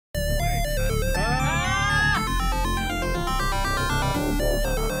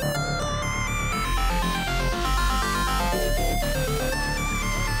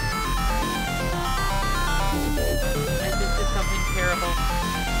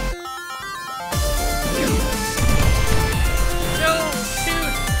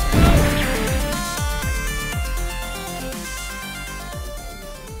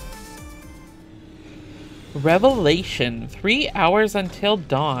Revelation. 3 hours until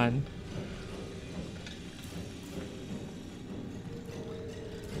dawn.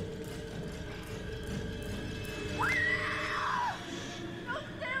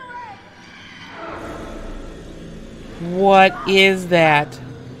 What is that?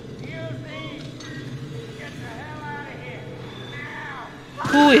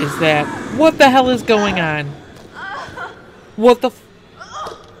 Who is that? What the hell is going on? What the f-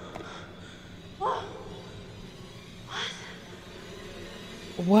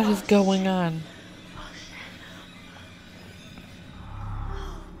 What is going on?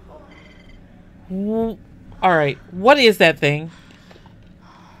 Alright, what is that thing?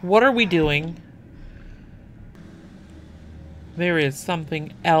 What are we doing? There is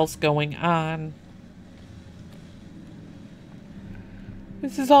something else going on.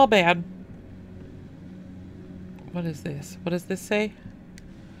 This is all bad. What is this? What does this say?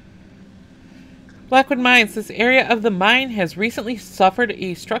 Blackwood Mines. This area of the mine has recently suffered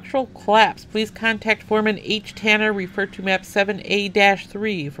a structural collapse. Please contact Foreman H. Tanner. Refer to map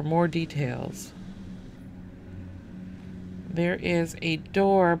 7A-3 for more details. There is a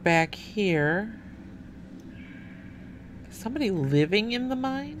door back here. Is somebody living in the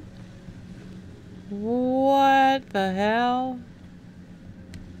mine? What the hell?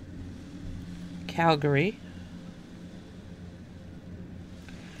 Calgary.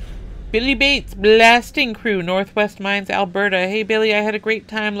 Billy Bates, blasting crew, Northwest Mines, Alberta. Hey, Billy, I had a great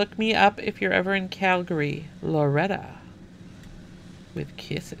time. Look me up if you're ever in Calgary. Loretta. With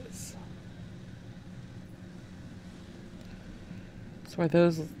kisses. So are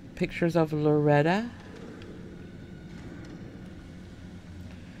those pictures of Loretta?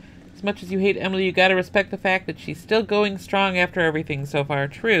 As much as you hate Emily, you gotta respect the fact that she's still going strong after everything so far.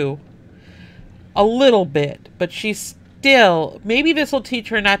 True. A little bit, but she's still, maybe this will teach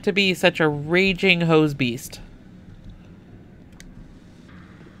her not to be such a raging hose beast.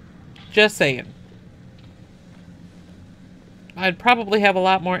 Just saying. I'd probably have a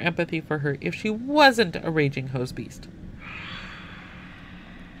lot more empathy for her if she wasn't a raging hose beast.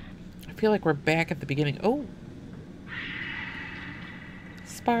 I feel like we're back at the beginning. Oh.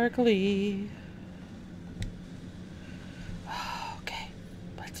 Sparkly. Okay,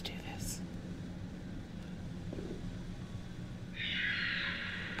 let's do this.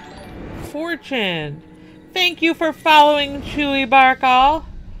 Fortune. Thank you for following Chewy Barkall.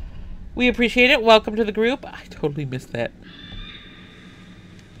 We appreciate it. Welcome to the group. I totally missed that.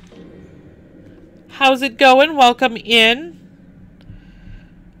 How's it going? Welcome in.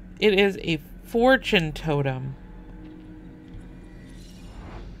 It is a fortune totem.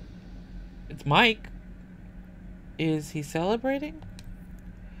 It's Mike. Is he celebrating?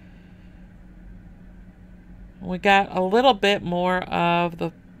 We got a little bit more of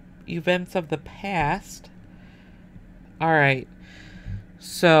the events of the past. Alright.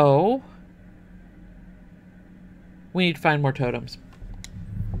 So, we need to find more totems.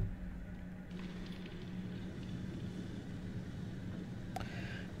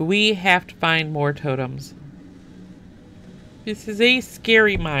 We have to find more totems. This is a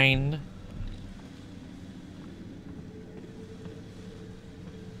scary mine.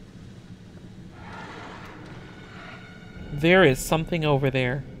 There is something over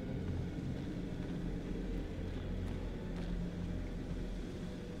there.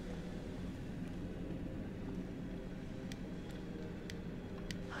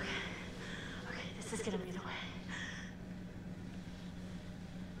 Okay, this is gonna be the way.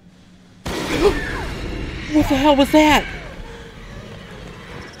 What the hell was that?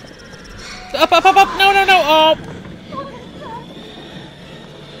 Up, up, up, up! No, no, no! Oh!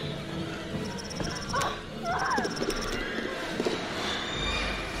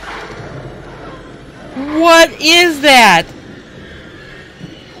 What is that?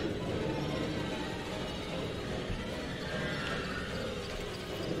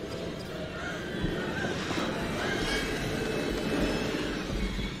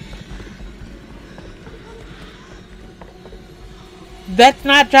 That's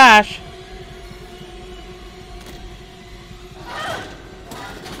not Josh.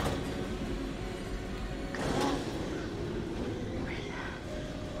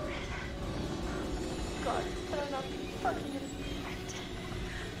 God, better not be fucking infected.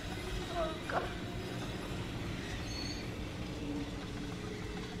 Oh, God.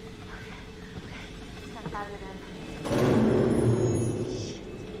 Okay, snap out of it.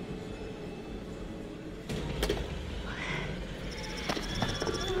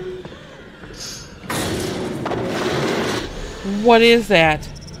 What is that?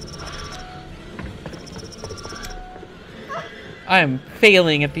 I am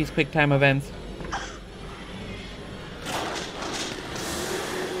failing at these quick time events.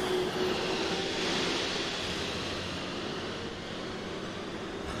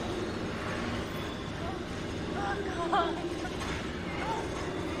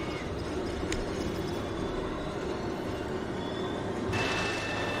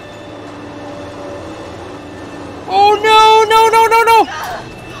 Oh no, no, no, no, no!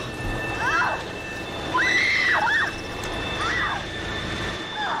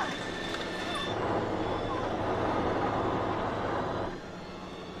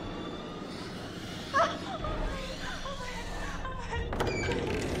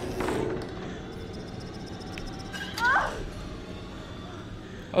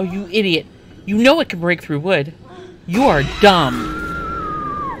 Oh, you idiot. You know it can break through wood. You are dumb.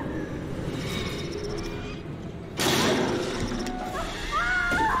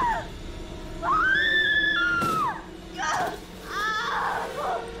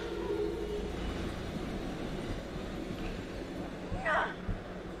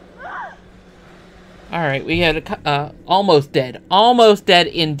 Alright, we had almost dead. Almost dead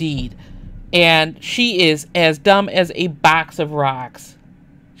indeed. And she is as dumb as a box of rocks.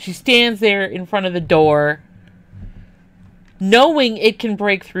 She stands there in front of the door, knowing it can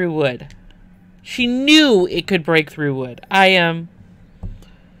break through wood. She knew it could break through wood. I am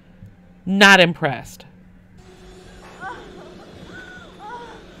not impressed.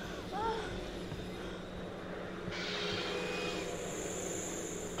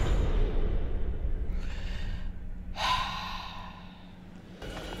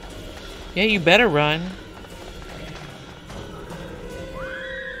 Yeah, you better run.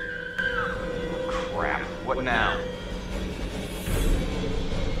 Crap. What now?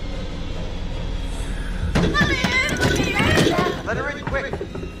 Let her in quick.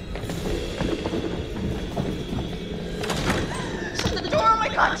 Shut the door! Oh my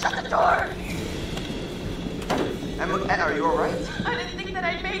god, shut the door! Emma, are you alright? I didn't think that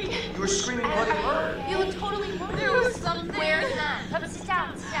I'd make it. You were screaming bloody murder. You look totally worried. There was something. Where's that? Sit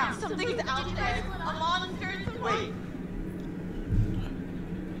down, sit down. Something's out there. A monster. Wait.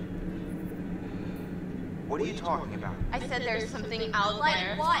 What are you talking about? I said there's something out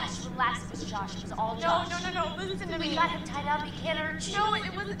there. Like what? Relax, Miss Josh. It was all No, Josh. no. Listen to me. We got him tied up. He can't hurt you. No,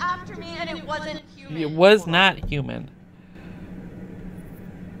 it was after me and it wasn't human. It was not human.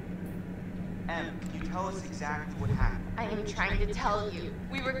 Em, can you tell us exactly what happened? I am trying to tell you.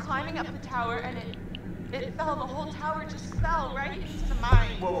 We were climbing up the tower and it fell. The whole tower just fell right into the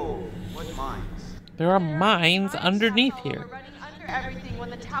mine. Whoa, what mines? There are mines underneath We here. were running under everything. When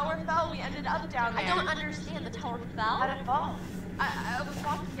the tower fell, we ended up down there. I don't understand. The tower fell. How did it fall? I was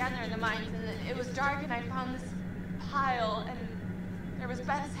walking down there in the mines and it was dark and I found this pile and there was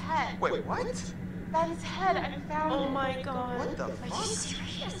Beth's head. Wait, what? Beth's head, I found Oh it. my god. What the Are you fuck?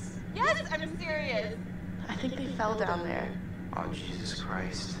 serious? Yes, I'm serious. I think they fell down there. Oh, Jesus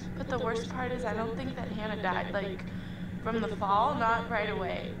Christ. But the worst part is I don't think that Hannah died, like, from the fall, not right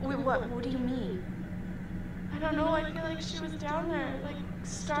away. Wait, what do you mean? I don't know, I feel like she was down there, like,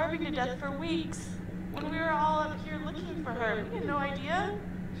 starving to death for weeks. When we were all up here looking for her, we had no idea.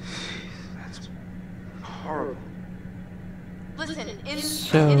 That's horrible. Listen, in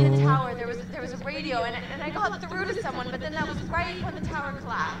So- the tower there was a radio and I got through to someone, but then that was right when the tower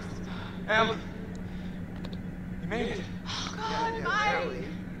collapsed. Em, you made it. Oh God, Yeah, Mike! barely.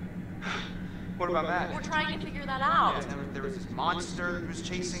 What about Matt? We're trying to figure that out. Yeah, there was this monster who was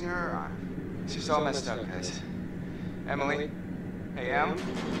chasing her. It's just all messed up, guys. Emily? Hey, Em?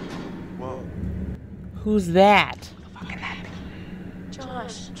 Whoa. Who's that? What the fuck is that thing?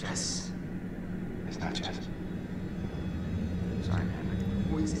 Josh. Jess. It's not Jess. Sorry, man.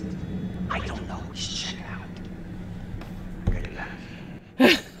 Who is it? I don't know. Just check it out. I got your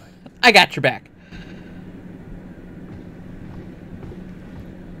back. I got your back.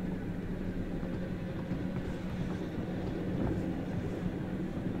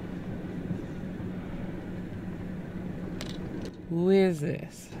 Who is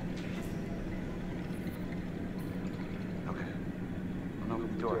this? Okay. I'm gonna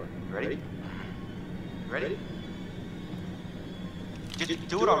open the door. You ready? You ready? Just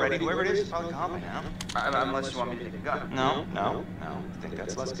do it already. Whoever it is probably calm by now. Unless you want me to take a gun. No. I think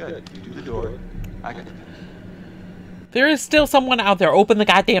that's less good. You do the door. I can. There is still someone out there. Open the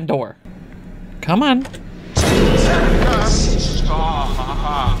goddamn door. Come on.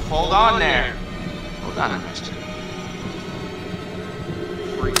 Hold on there. Hold on, mister.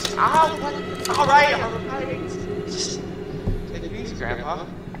 Freeze. Ow, what? All right. Just take it easy, Grandpa.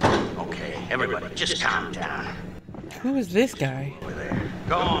 Okay, everybody, just calm down. Who is this guy? Over there.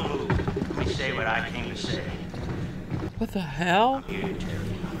 Go on, move. Let me say what I came to say. What the hell? I'm here to tell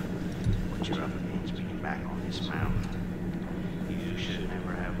you what you're up against being back on this mountain. You should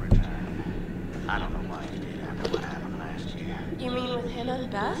never have returned. I don't know why you did after what happened last year. You mean with Hannah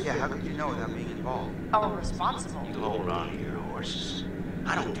and Beth? Yeah, how could you know without being in involved. Oh, responsible. You hold on to your horses.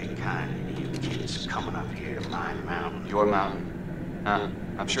 I don't take kindly to you kids coming up here to my mountain. Your mountain. Huh?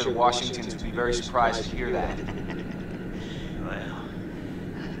 I'm sure the Washingtons would be very surprised to hear that. Well,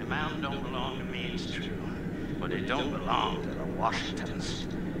 the mountain don't belong to me, it's true. But it don't belong to the Washingtons.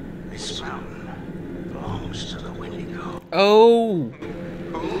 This mountain belongs to the Wendigo. Oh.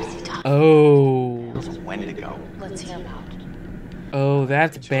 Who's he talking? Oh. It's a Wendigo. Let's hear him out. Oh,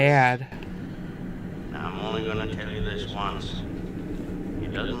 that's bad. Now, I'm only gonna tell you this once.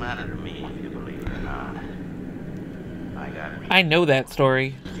 It doesn't matter to me if you believe it or not. I got reason I know that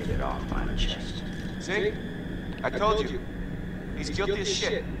story. to get it off my chest. See? I told you. He's guilty as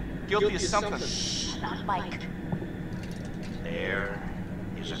shit. Guilty as something. Not Mike. There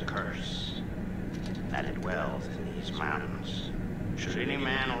is a curse that dwells in these mountains. Should any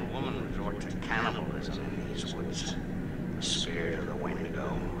man or woman resort to cannibalism in these woods, the spirit of the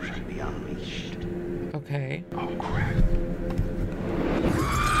Wendigo shall be unleashed. Okay. Oh, crap.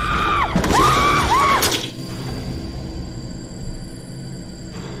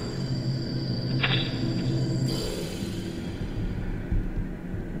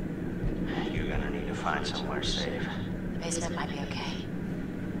 You're gonna need to find somewhere safe. The basement might be okay.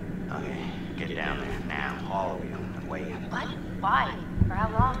 Okay, get down there now, all of you, and wait. What? Why? For how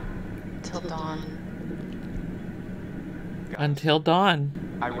long? Till dawn. Until dawn.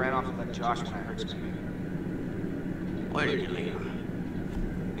 I ran off and left Josh when I heard screaming. Where did you leave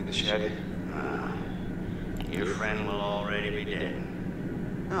him? In the shed. Your friend will already be dead.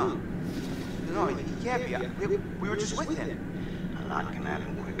 No. No, he can't be. We were just with him. A lot can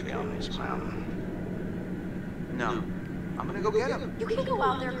happen quickly on this mountain. No. I'm gonna go get him. You can go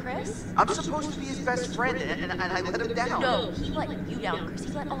out there, Chris. I'm supposed to be his best friend, and I let him down. No, he let you down, Chris.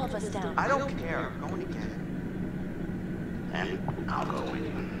 He let all of us down. I don't care. I'm going to get him. And I'll go with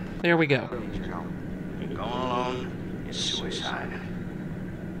you. There we I go. don't need your help. You're going alone is suicide.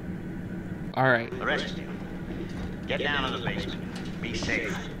 All right. The rest of you, get down to the basement. Be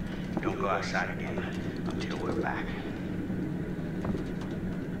safe. Don't go outside again until we're back.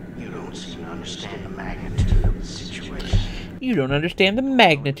 You don't seem to understand the magnitude of the situation. You don't understand the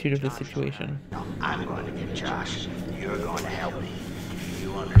magnitude of the situation. I'm going to get Josh. You're going to help me.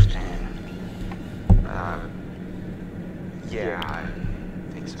 You understand? Yeah, I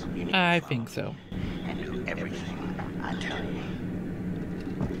think so. You need I to think follow so. me and do everything I tell you.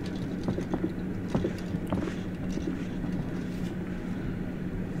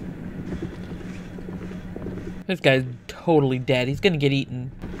 This guy's totally dead. He's gonna get eaten.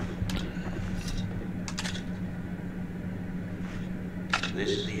 This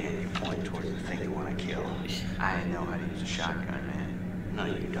is the end you point towards the thing you want to kill. I know how to use a shotgun, man. No,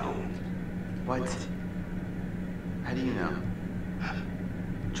 you don't. What? How do you know?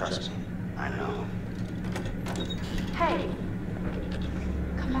 Trust me, I know. Hey,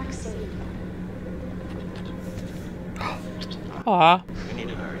 come back soon. Aw. We need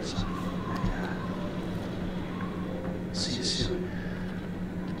to hurry, son. See you soon.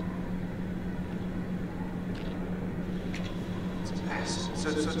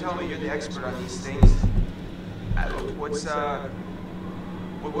 So tell me, you're the expert on these things. What's a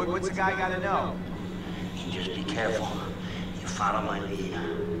guy gotta know? You just be careful. You follow my lead.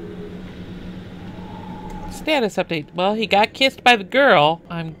 Status update. Well, he got kissed by the girl.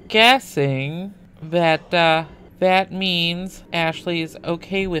 I'm guessing that that means Ashley's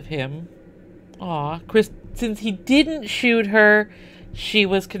okay with him. Aw, Chris, since he didn't shoot her, she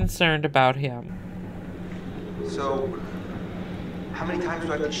was concerned about him. So, how many times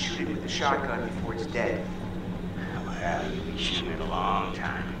do I have to shoot it with the shotgun before it's dead? Well, you've been shooting it a long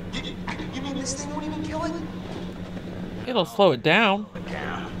time. You mean this thing won't even kill it? It'll slow it down. Put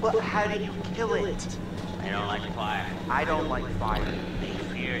down. Well, how do you kill it? They don't like fire. I don't like fire. They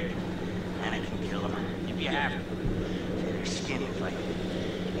fear it. And it can kill them if you have to. Their skin is like...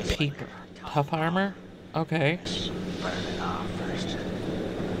 it's Paper. Tough armor? Okay. Burn it off first.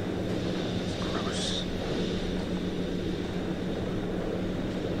 It's gross.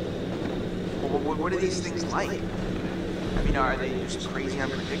 Well, what are these things like? I mean, are they just crazy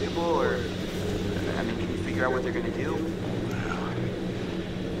unpredictable, or... I mean, can you figure out what they're gonna do?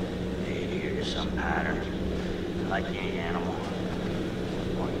 They adhere to some pattern. Like any animal.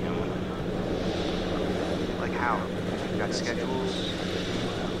 Or human. Like how? You got schedules?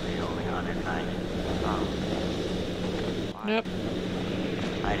 Well, they only hunt at night. Oh. Nope.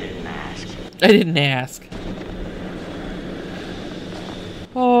 I didn't ask. I didn't ask.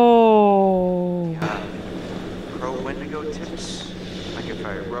 Oh. Pro Wendigo tips? Like if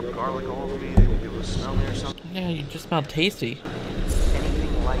I rub garlic all over me, they won't be able to smell me or something? Yeah, you just smell tasty.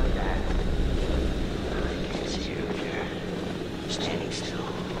 Anything like that.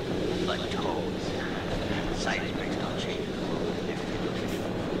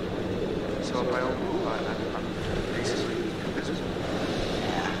 So if I don't move, I'm basically invisible.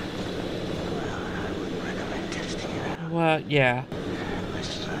 Yeah. Well, I wouldn't recommend testing it out. Well, yeah.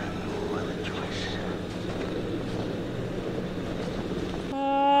 Unless no other choice.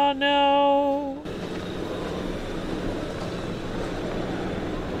 Oh no.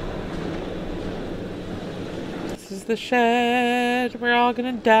 This is the shed. We're all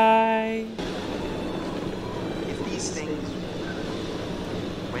gonna die. If these things,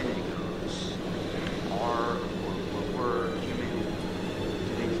 Wendigos, are or were human,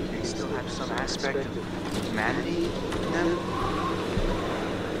 do they still have some aspect of humanity in them?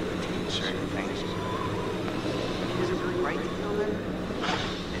 In certain things. Is it really right to kill them?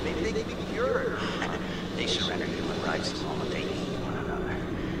 And maybe they could be cured. They surrender human rights the moment they eat one another.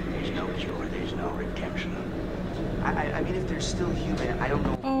 There's no cure, there's no redemption. I mean, if they're still human, I don't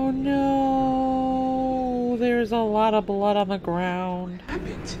know what Oh no. There's a lot of blood on the ground.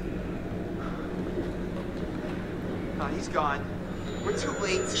 happened. Oh, he's gone. We're too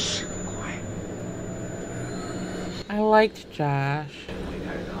late. Shh, quiet. I liked Josh. We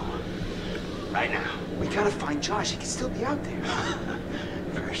gotta go. Right now. We gotta find Josh. He could still be out there.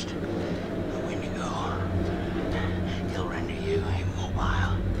 First, the Wendigo. He'll render you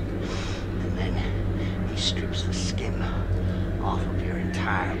immobile. And then he strips the skin off of your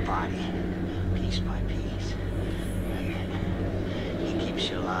entire body, piece by piece. And he keeps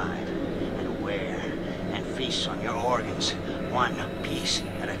you alive and aware and feasts on your organs, one piece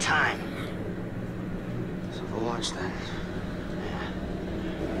at a time. So the launch then.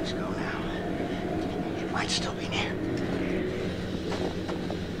 Let's go now. It might still be near.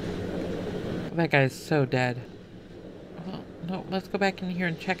 That guy's so dead. Well, no, let's go back in here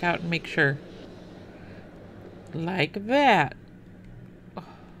and check out and make sure. Like that. Oh,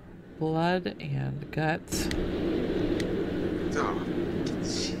 blood and guts. Oh,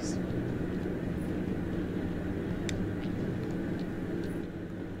 jeez.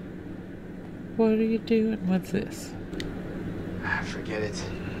 What are you doing? What's this? Forget it.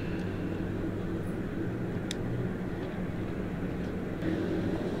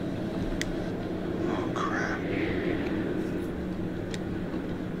 Oh, crap.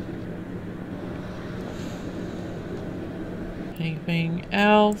 Anything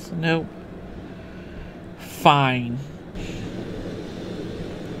else? Nope. Fine.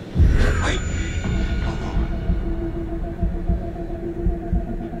 Wait. No more.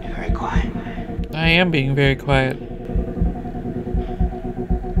 You're very quiet. I am being very quiet.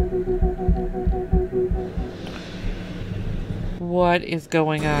 What is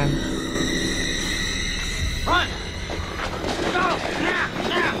going on? Run! Go! Now!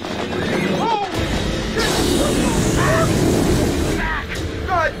 Now! Oh! Back!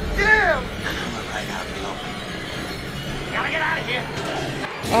 God damn! Come right out in the open. Gotta get out of here!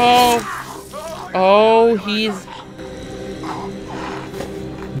 Oh. Oh, he's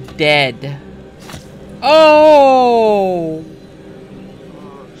dead. Oh!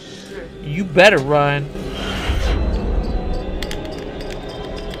 You better run.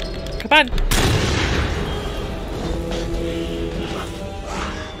 Come on.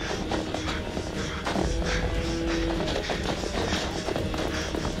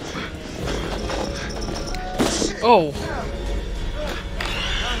 Oh.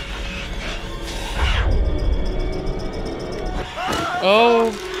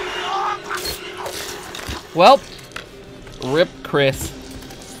 Oh. Well, rip Chris.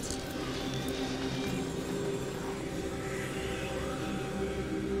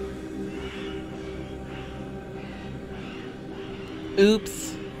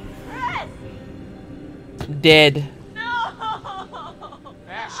 Oops. Dead.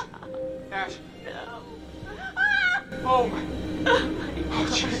 Ash! Ash! Oh my... Oh,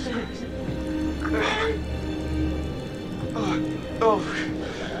 Jesus Christ. Are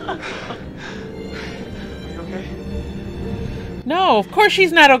you okay? No, of course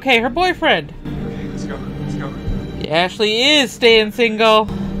she's not okay. Her boyfriend. Okay, let's go. Let's go. Ashley is staying single.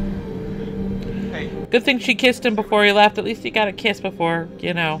 Hey, Good thing she kissed him before he left. At least he got a kiss before,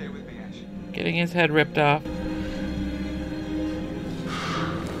 you know, stay with me, Ash. getting his head ripped off.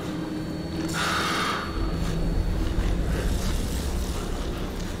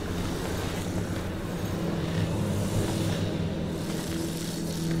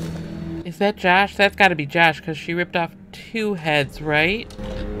 Is that Josh? That's got to be Josh because she ripped off 2 heads, right?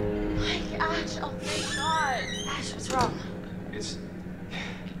 Like, Ash, oh thank God. Ash, what's wrong? It's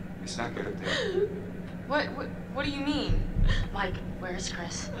not good up there. What do you mean? Mike, where's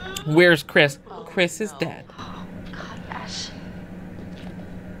Chris? Where's Chris? Chris is dead. Oh, God, Ash.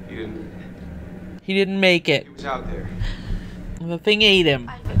 He He didn't make it. was out there. The thing ate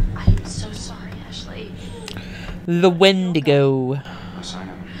him. I'm so sorry. The Wendigo. No sign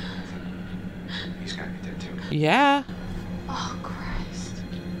of him. I think he's gotta be dead too. Yeah. Oh, Christ.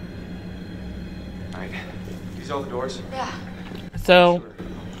 Alright. These all the doors? Yeah. So,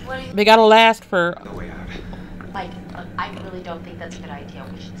 What do you... they gotta last for... No way out. Mike, look, I really don't think that's a good idea.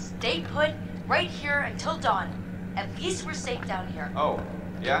 We should stay put right here until dawn. At least we're safe down here. Oh,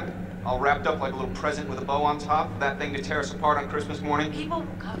 yeah? All wrapped up like a little present with a bow on top for that thing to tear us apart on Christmas morning? People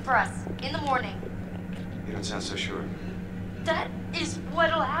will come for us in the morning. You don't sound so sure. That is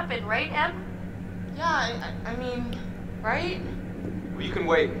what'll happen, right, Em? Yeah, I mean, right? Well, you can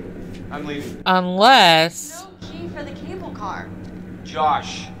wait. I'm leaving. Unless... No key for the cable car.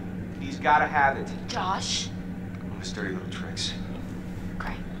 Josh, he's gotta have it. Josh? One of his dirty little tricks.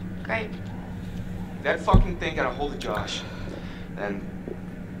 Great, great. That fucking thing got a hold of Josh. Then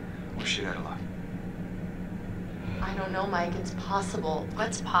we're shit out of luck. I don't know, Mike. It's possible.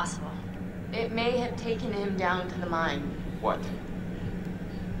 What's possible? It may have taken him down to the mine. What?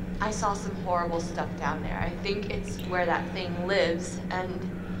 I saw some horrible stuff down there. I think it's where that thing lives, and...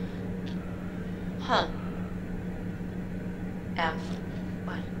 Huh. Em,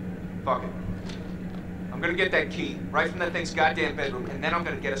 what? Fuck it. I'm gonna get that key right from that thing's goddamn bedroom, and then I'm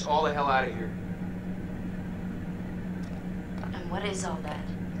gonna get us all the hell out of here. And what is all that?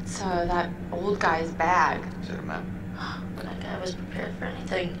 It's that old guy's bag. Is that a map? That guy was prepared for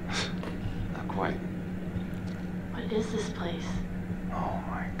anything. Not quite. What is this place? Oh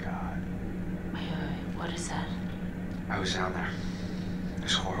my god. Wait, what is that? I was down there. It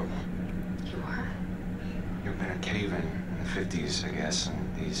was horrible. You were? You've been a cave in the 50s, I guess,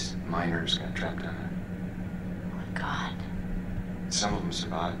 and these miners got trapped down there. Oh my god. Some of them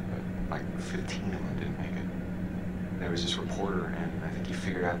survived, but like 15 of them didn't make it. There was this reporter, and I think he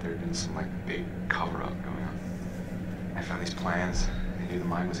figured out there had been some like big cover-up going on. I found these plans. They knew the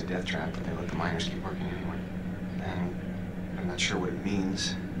mine was a death trap, but they let the miners keep working anyway. And I'm not sure what it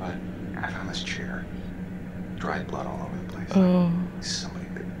means, but I found this chair. Dried blood all over the place. Oh. Like somebody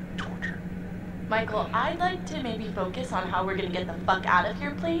been tortured. Michael, I'd like to maybe focus on how we're gonna get the fuck out of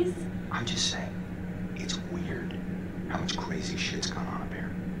here, please. I'm just saying, it's weird how much crazy shit's gone on up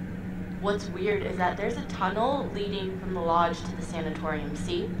here. What's weird is that there's a tunnel leading from the lodge to the sanatorium,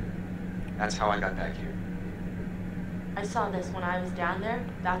 see? That's how I got back here. I saw this when I was down there.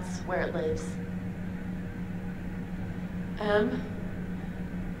 That's where it lives.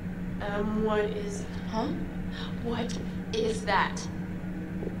 What is... Huh? What is that?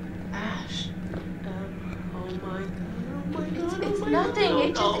 Ash. Oh my god, It's nothing.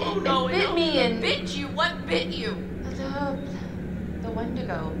 It just it bit me and bit you? What bit you? the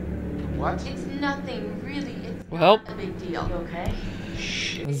Wendigo. What? It's nothing, really. It's Well. not a big deal, okay?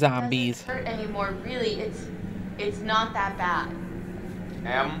 Shit. Zombies. It doesn't hurt anymore, really. It's not that bad.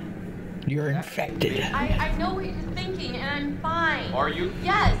 Em? You're infected. I know what you're thinking, and I'm fine. Are you?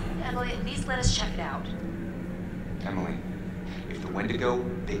 Yes. Emily, at least let us check it out. Emily, if the Wendigo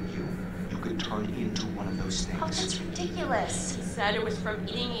bit you, you could turn into one of those Oh, things. that's ridiculous. He said it was from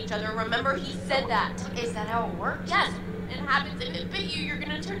eating each other. Remember, he said that. Is that how it works? Yes. It happens if it bit you, you're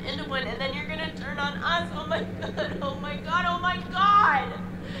gonna turn into one, and then you're gonna turn on us. Oh my god, oh my god, oh my god!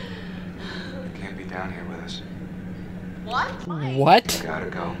 You can't be down here with us. What? What? You gotta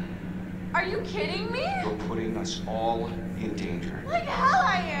go. Are you kidding me? You're putting us all in danger. Like hell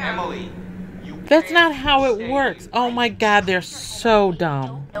I am! Emily, you That's can't not how it stay works. here. Oh my god, they're so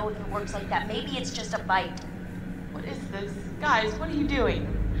dumb. I don't know if it works like that. Maybe it's just a bite. What is this? Guys, what are you doing?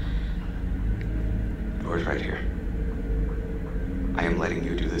 Door's right here. I am letting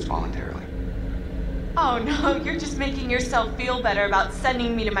you do this voluntarily. Oh no, you're just making yourself feel better about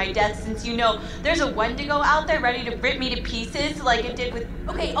sending me to my death since you know there's a Wendigo out there ready to rip me to pieces like it did with...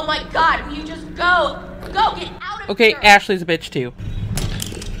 Okay, oh my god, will you just go? Go, get out of Okay, here! Ashley's a bitch too.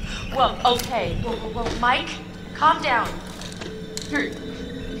 Whoa, okay. Whoa, Mike, calm down. You're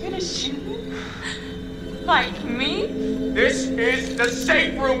gonna shoot me? Like me? This is the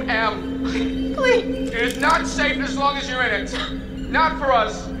safe room, Em. Please, It is not safe as long as you're in it. Not for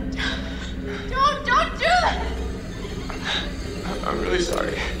us. don't do that! I'm really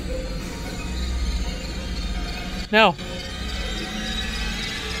sorry. No.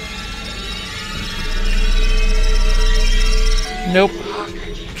 Nope.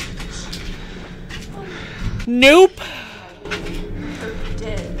 Nope. You're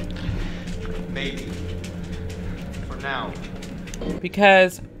dead. Maybe. For now.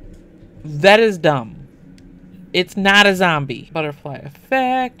 Because that is dumb. It's not a zombie. Butterfly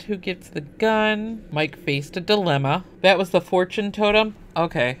effect. Who gets the gun? Mike faced a dilemma. That was the fortune totem.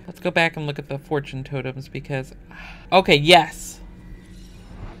 Okay, let's go back and look at the fortune totems because... Okay, yes.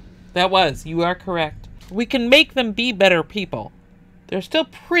 That was. You are correct. We can make them be better people. They're still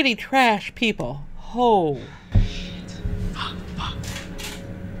pretty trash people. Oh. Fuck.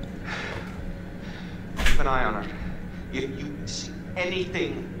 Keep an eye on her. If you see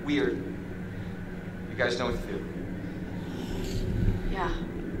anything weird, you guys know what to do. Yeah.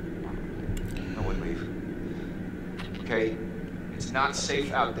 No one leave. Okay? It's not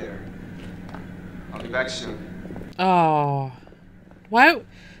safe out there. I'll be back soon. Oh. Why?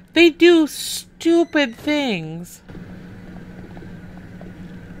 They do stupid things.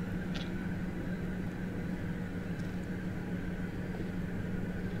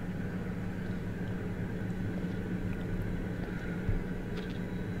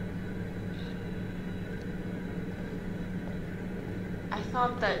 I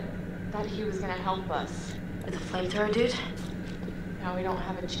thought that he was gonna help us. With the flamethrower, dude? Now we don't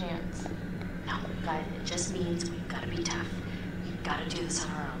have a chance. No, guys, it just means we've gotta be tough. We've gotta do this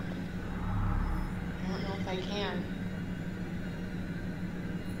on our own. I don't know if I can.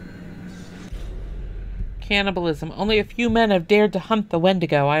 Cannibalism. Only a few men have dared to hunt the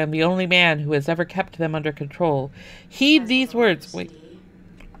Wendigo. I am the only man who has ever kept them under control. Heed these words. Wait.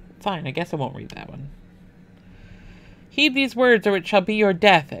 Fine, I guess I won't read that one. Heed these words, or it shall be your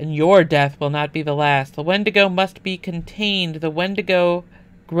death, and your death will not be the last. The Wendigo must be contained. The Wendigo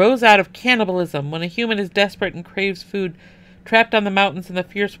grows out of cannibalism. When a human is desperate and craves food, trapped on the mountains in the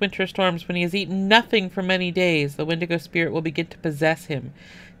fierce winter storms, when he has eaten nothing for many days, the Wendigo spirit will begin to possess him.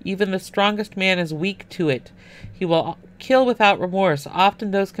 Even the strongest man is weak to it. He will kill without remorse,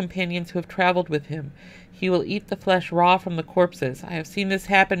 often those companions who have traveled with him. He will eat the flesh raw from the corpses. I have seen this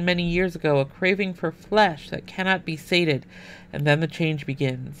happen many years ago, a craving for flesh that cannot be sated, and then the change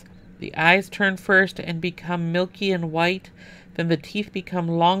begins. The eyes turn first and become milky and white, then the teeth become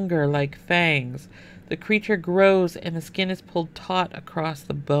longer like fangs. The creature grows and the skin is pulled taut across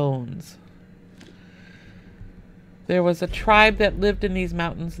the bones. There was a tribe that lived in these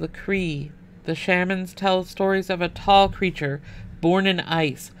mountains, the Cree. The shamans tell stories of a tall creature, born in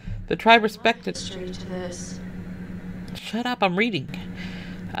ice. The tribe respected... History to this. Shut up, I'm reading.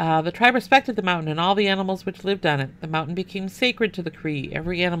 The tribe respected the mountain and all the animals which lived on it. The mountain became sacred to the Cree.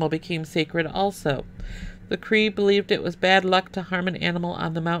 Every animal became sacred also. The Cree believed it was bad luck to harm an animal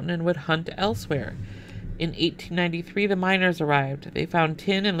on the mountain and would hunt elsewhere. In 1893, the miners arrived. They found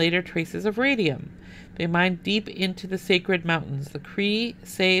tin and later traces of radium. They mined deep into the sacred mountains. The Cree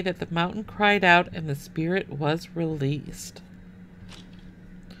say that the mountain cried out and the spirit was released.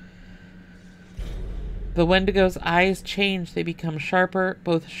 The Wendigo's eyes change. They become sharper,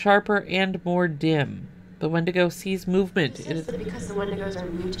 both sharper and more dim. The Wendigo sees movement. It is because the Wendigos are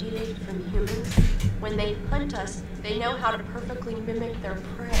mutated from humans. When they hunt us, they know how to perfectly mimic their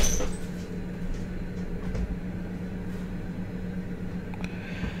prey.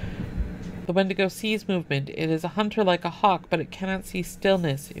 The Wendigo sees movement. It is a hunter like a hawk, but it cannot see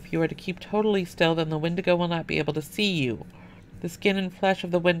stillness. If you are to keep totally still, then the Wendigo will not be able to see you. The skin and flesh of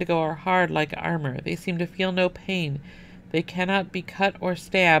the Wendigo are hard like armor. They seem to feel no pain. They cannot be cut or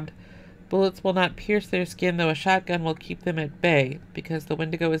stabbed. Bullets will not pierce their skin, though a shotgun will keep them at bay. Because the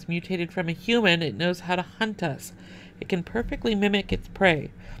Wendigo is mutated from a human, it knows how to hunt us. It can perfectly mimic its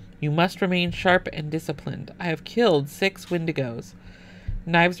prey. You must remain sharp and disciplined. I have killed 6 Wendigos.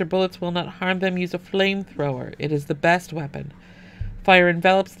 Knives or bullets will not harm them. Use a flamethrower. It is the best weapon. Fire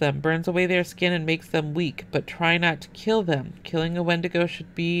envelops them, burns away their skin, and makes them weak, but try not to kill them. Killing a Wendigo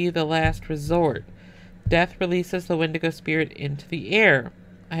should be the last resort. Death releases the Wendigo spirit into the air.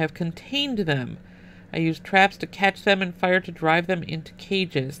 I have contained them. I used traps to catch them and fire to drive them into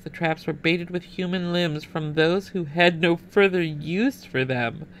cages. The traps were baited with human limbs from those who had no further use for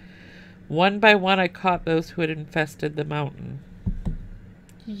them. One by one I caught those who had infested the mountain.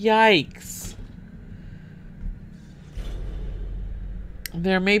 Yikes.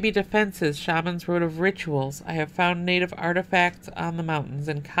 There may be defenses. Shamans wrote of rituals. I have found native artifacts on the mountains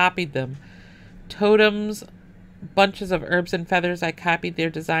and copied them. Totems, bunches of herbs and feathers. I copied their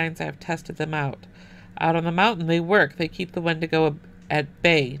designs. I have tested them out. Out on the mountain they work. They keep the Wendigo at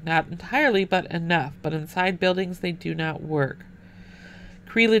bay. Not entirely, but enough. But inside buildings they do not work.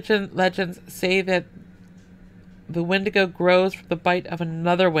 Cree legends say that the Wendigo grows from the bite of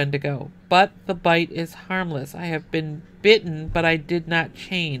another Wendigo, but the bite is harmless. I have been bitten, but I did not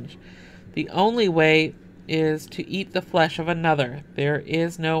change. The only way is to eat the flesh of another. There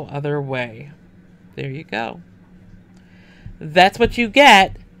is no other way. There you go. That's what you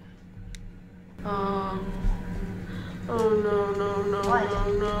get. Oh no.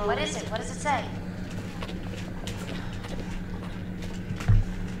 What? What is it? What does it say?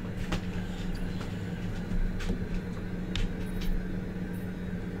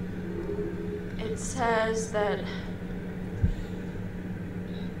 It says that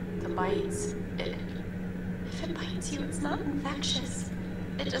the bites, if it bites you, it's not infectious.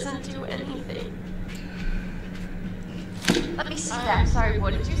 It doesn't do anything. Let me see I'm that. sorry,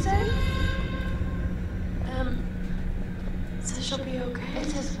 what did you say? It says she'll be okay.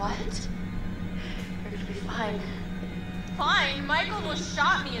 It says what? You're gonna be fine. Fine, Mike almost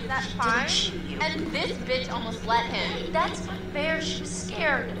shot me, is that He fine? didn't shoot you. And this bitch almost let Hey, him. that's not fair. She was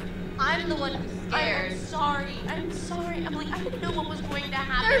scared. I'm the one who's scared. I'm sorry, Emily. I didn't know what was going to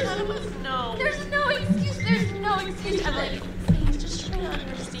happen. None of us know. There's no excuse. Emily, please, just try to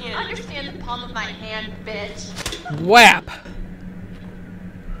understand. Understand the palm of my hand, bitch. Whap!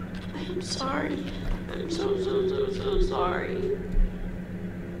 I'm sorry. I'm so sorry.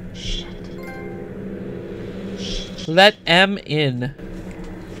 Shit. Let M in.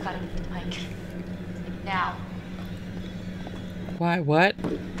 We've got to get to Mike. Now. Why, what?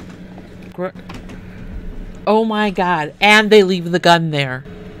 Oh my god. And they leave the gun there.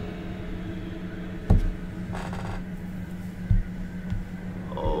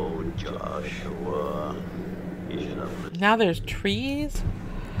 Oh, Joshua. You should have listened. Now there's trees?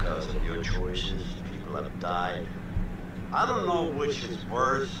 Because of your choices, people have died. I don't know which is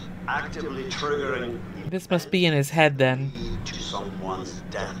worse, actively triggering This must be in his head then. lead to someone's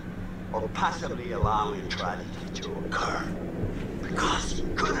death, or passively allowing tragedy to occur. Because he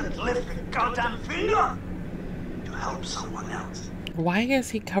couldn't lift a goddamn finger to help someone else. Why is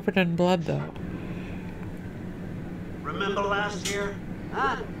he covered in blood though? Remember last year?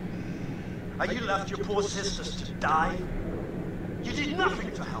 Huh? How you left your poor sisters to die? You did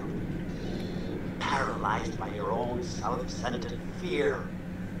nothing to help them. Paralyzed by your own self-centered fear,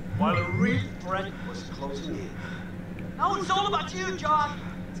 while a real threat was closing in. Now it's all about you, John.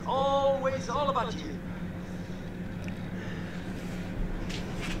 It's always all about you.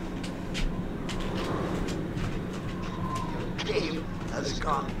 Your game has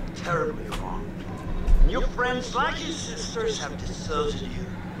gone terribly wrong. And your friends, like your sisters, have deserted you.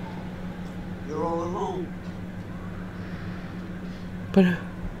 You're all alone. But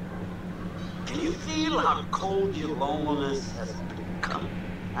Can you feel how cold your loneliness has become?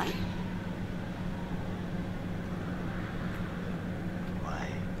 Huh? Why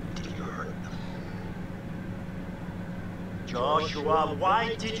did you hurt them? Joshua,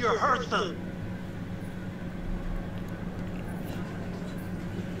 why did you hurt them?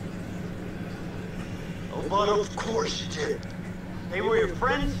 Oh, but of course you did. They were your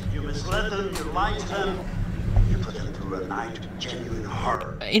friends, you misled them, you lied to them, you put them through a night of genuine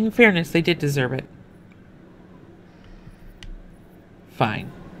horror. in fairness, they did deserve it.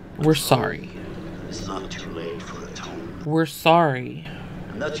 Fine. We're sorry. It's not too late for atonement. We're sorry.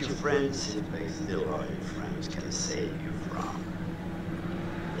 And that your friends, if they still are your friends, can save you from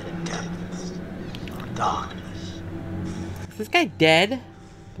the depths of darkness. Is this guy dead?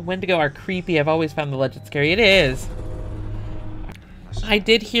 The Wendigo are creepy. I've always found the legend scary. It is. I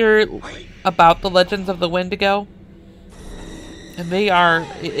did hear about the legends of the Wendigo. And they are...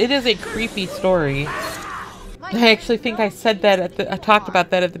 It is a creepy story. I actually think I said that I talked about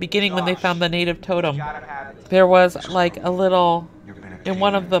that at the beginning when they found the native totem. There was like a little... in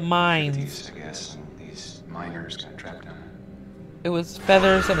one of the mines. I guess, and these miners got trapped on it. It was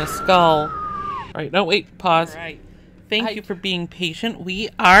feathers and a skull. Alright, no, wait, pause. Alright. Thank you for being patient. We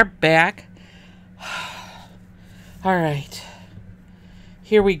are back. Alright.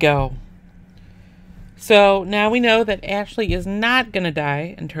 Here we go. So now we know that Ashley is not going to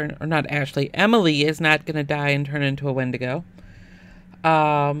die and turn... Or not Ashley. Emily is not going to die and turn into a Wendigo.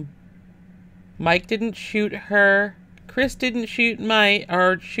 Mike didn't shoot her. Chris didn't shoot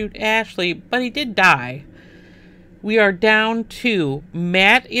shoot Ashley, but he did die. We are down to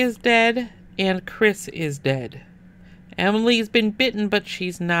Matt is dead and Chris is dead. Emily's been bitten, but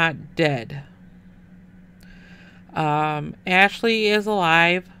she's not dead. Ashley is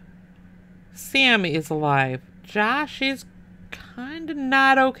alive. Sam is alive. Josh is kind of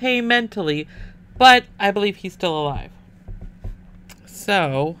not okay mentally, but I believe he's still alive.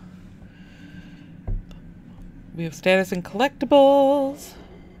 So... we have status and collectibles.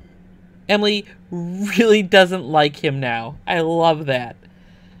 Emily really doesn't like him now. I love that.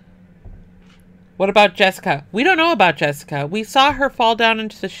 What about Jessica? We don't know about Jessica. We saw her fall down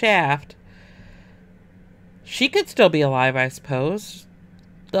into the shaft. She could still be alive, I suppose.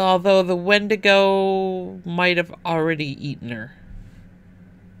 Although the Wendigo might have already eaten her.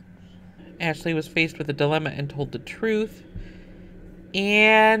 Ashley was faced with a dilemma and told the truth.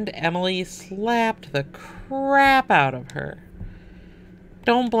 And Emily slapped the crap out of her.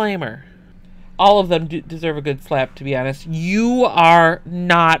 Don't blame her. All of them deserve a good slap, to be honest. You are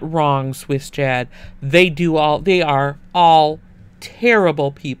not wrong, Swiss Chad. They are all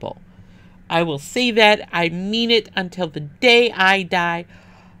terrible people. I will say that. I mean it until the day I die.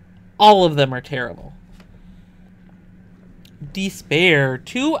 All of them are terrible. Despair.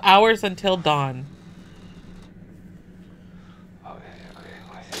 2 hours until dawn. Okay.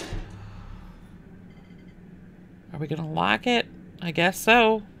 Are we going to lock it? I guess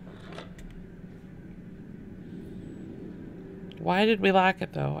so. Why did we lock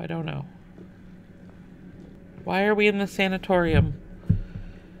it, though? I don't know. Why are we in the sanatorium?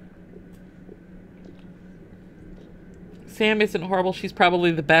 Sam isn't horrible. She's probably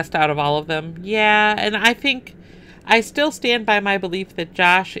the best out of all of them. Yeah, and I think I still stand by my belief that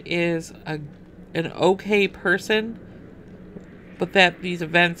Josh is an okay person, but that these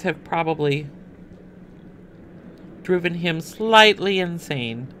events have probably driven him slightly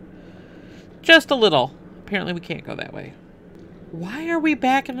insane. Just a little. Apparently we can't go that way. Why are we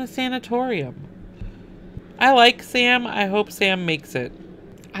back in the sanatorium? I like Sam. I hope Sam makes it.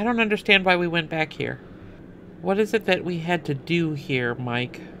 I don't understand why we went back here. What is it that we had to do here,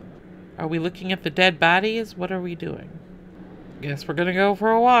 Mike? Are we looking at the dead bodies? What are we doing? Guess we're gonna go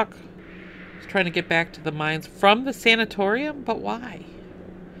for a walk. Just trying to get back to the mines from the sanatorium? But why?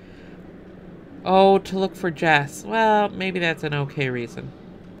 Oh, to look for Jess. Well, maybe that's an okay reason.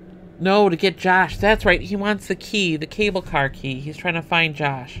 No, to get Josh. That's right. He wants the key, the cable car key. He's trying to find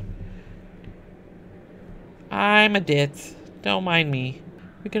Josh. I'm a ditz. Don't mind me.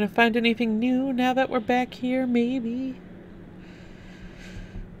 We gonna find anything new now that we're back here? Maybe.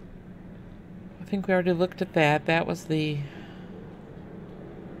 I think we already looked at that. That was the...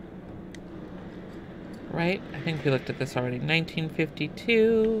 Right? I think we looked at this already.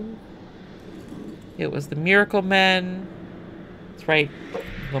 1952. It was the Miracle Men. That's right.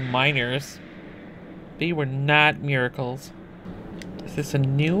 The miners. They were not miracles. Is this a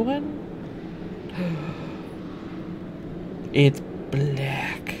new one? It's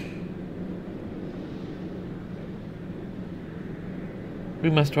black. We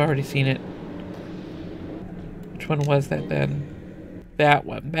must have already seen it. Which one was that then? That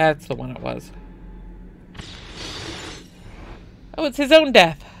one. That's the one it was. Oh, it's his own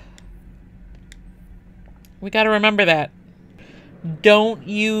death. We gotta remember that. Don't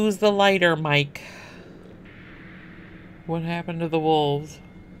use the lighter, Mike. What happened to the wolves?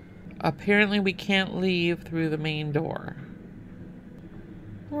 Apparently we can't leave through the main door.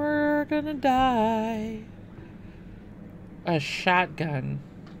 We're gonna die. A shotgun.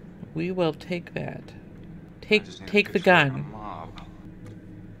 We will take that. Take the gun.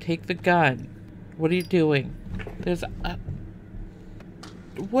 Take the gun. What are you doing? There's a...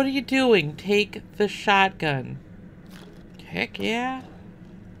 What are you doing? Take the shotgun. Heck yeah.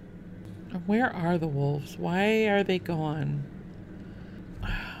 Where are the wolves? Why are they gone?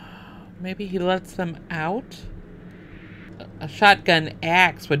 Maybe he lets them out? A shotgun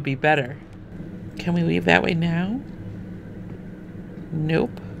axe would be better. Can we leave that way now?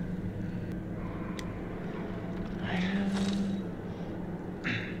 Nope.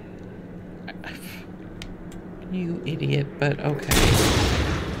 You idiot, but okay.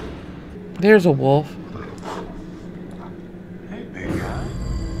 There's a wolf. Hey, big guy.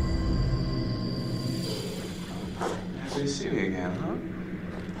 Happy to see you again, huh?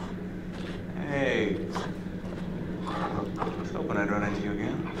 Hey. I was hoping I'd run into you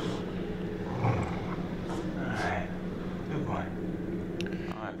again. Alright. Good boy.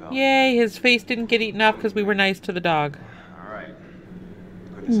 Alright, pal. Yay, his face didn't get eaten up because we were nice to the dog. Alright.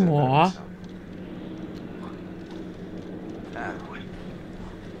 Couldn't say it better Aw. myself. Ah, boy.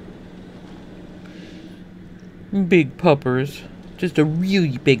 Big puppers. Just a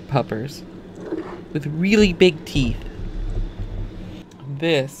really big puppers. With really big teeth.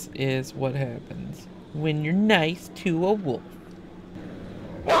 This is what happens when you're nice to a wolf.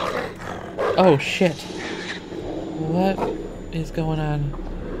 Oh shit. What is going on?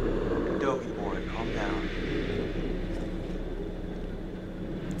 Dopey boy, calm down.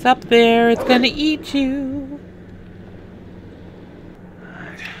 It's up there. It's gonna eat you.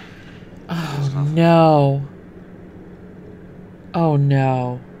 Alright. Oh no. Oh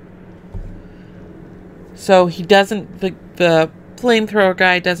no. So he doesn't, the flamethrower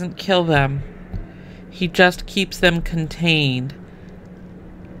guy doesn't kill them. He just keeps them contained.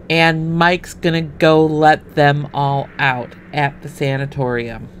 And Mike's gonna go let them all out at the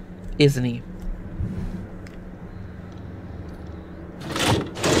sanatorium, isn't he?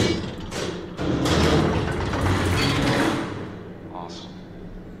 Awesome.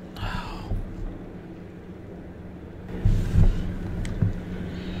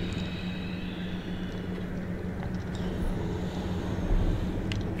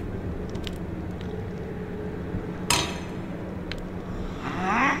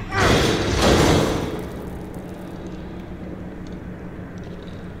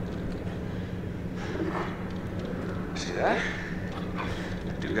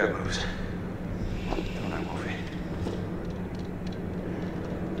 got moves. Don't I, Wolfie?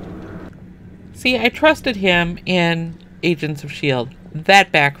 See, I trusted him in Agents of S.H.I.E.L.D.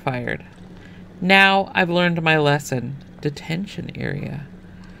 That backfired. Now I've learned my lesson. Detention area.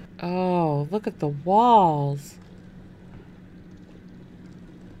 Oh, look at the walls.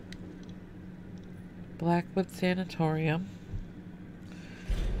 Blackwood Sanatorium.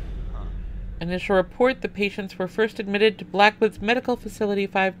 Initial report, the patients were first admitted to Blackwood's medical facility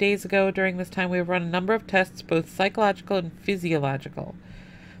 5 days ago. During this time, we have run a number of tests, both psychological and physiological.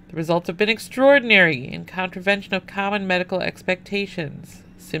 The results have been extraordinary in contravention of common medical expectations.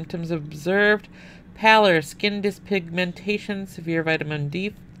 Symptoms observed: pallor, skin dyspigmentation, severe vitamin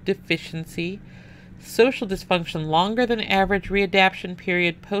D deficiency, social dysfunction, longer than average readaptation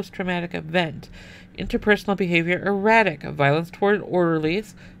period, post-traumatic event, interpersonal behavior erratic, violence toward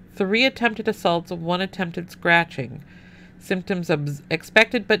orderlies, 3 attempted assaults, 1 attempted scratching. Symptoms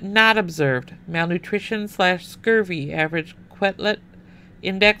expected but not observed: malnutrition/scurvy. Average Quetlet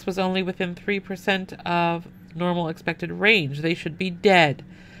index was only within 3% of normal expected range. They should be dead.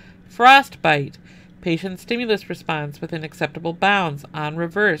 Frostbite. Patient stimulus response within acceptable bounds. On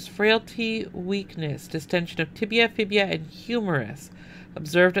reverse. Frailty, weakness, distension of tibia, fibia, and humerus.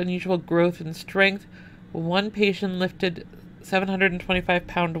 Observed unusual growth in strength. 1 patient lifted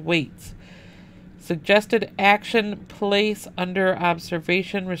 725-pound weights. Suggested action: place under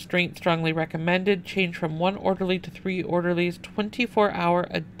observation. Restraint strongly recommended. Change from 1 orderly to 3 orderlies.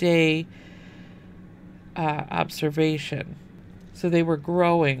 24-hour-a-day observation. So they were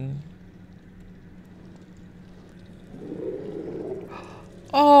growing.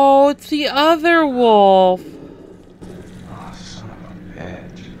 Oh, it's the other wolf. Oh, son of a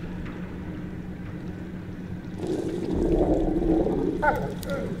bitch.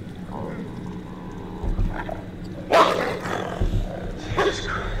 Jesus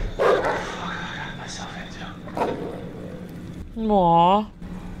Christ. What the fuck I got myself into? Aw.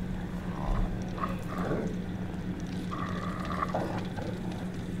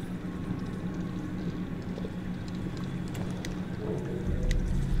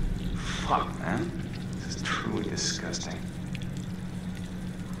 Fuck, man. This is truly disgusting.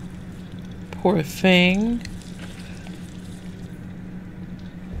 Poor thing.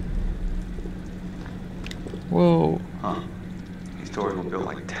 Whoa. Huh. These doors were built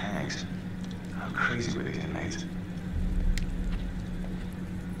like tanks. How crazy were these inmates?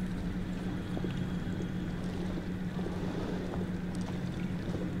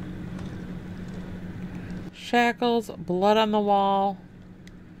 Shackles, blood on the wall.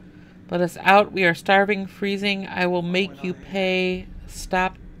 Let us out. We are starving, freezing. I will make you pay.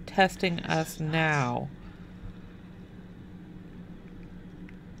 Stop testing us now.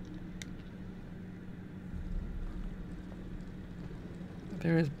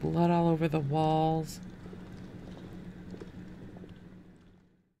 There is blood all over the walls.